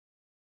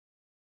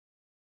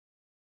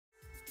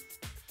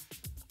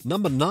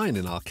Number 9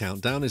 in our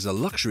countdown is a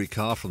luxury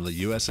car from the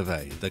US of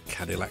A, the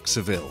Cadillac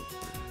Seville.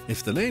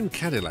 If the name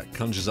Cadillac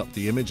conjures up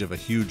the image of a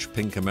huge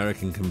pink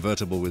American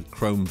convertible with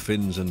chrome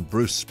fins and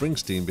Bruce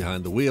Springsteen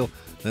behind the wheel,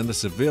 then the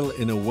Seville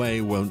in a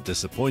way won't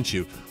disappoint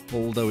you,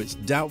 although it's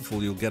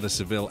doubtful you'll get a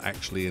Seville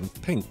actually in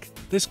pink.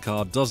 This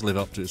car does live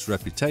up to its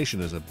reputation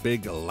as a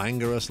big,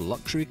 languorous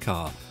luxury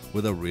car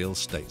with a real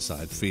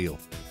stateside feel.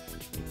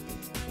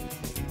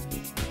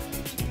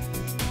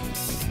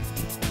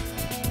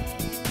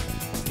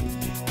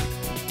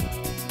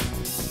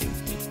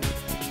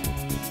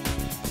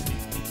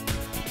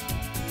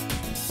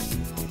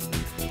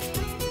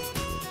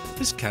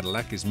 This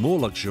Cadillac is more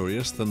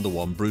luxurious than the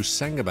one Bruce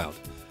sang about.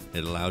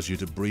 It allows you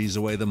to breeze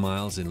away the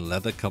miles in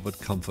leather-covered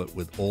comfort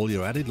with all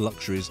your added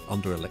luxuries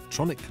under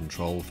electronic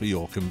control for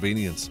your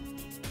convenience.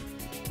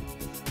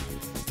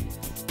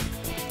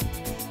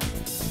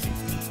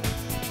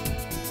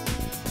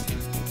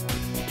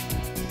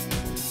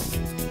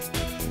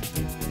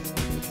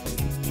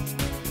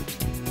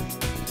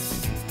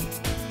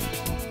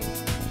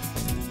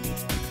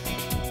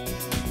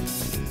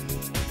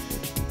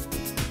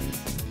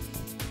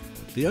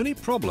 The only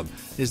problem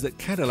is that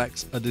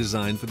Cadillacs are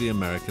designed for the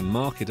American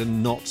market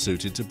and not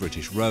suited to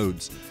British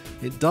roads.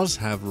 It does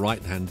have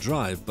right-hand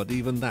drive, but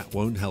even that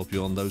won't help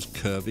you on those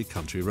curvy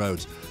country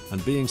roads,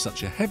 and being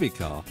such a heavy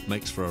car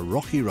makes for a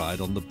rocky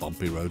ride on the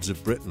bumpy roads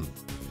of Britain.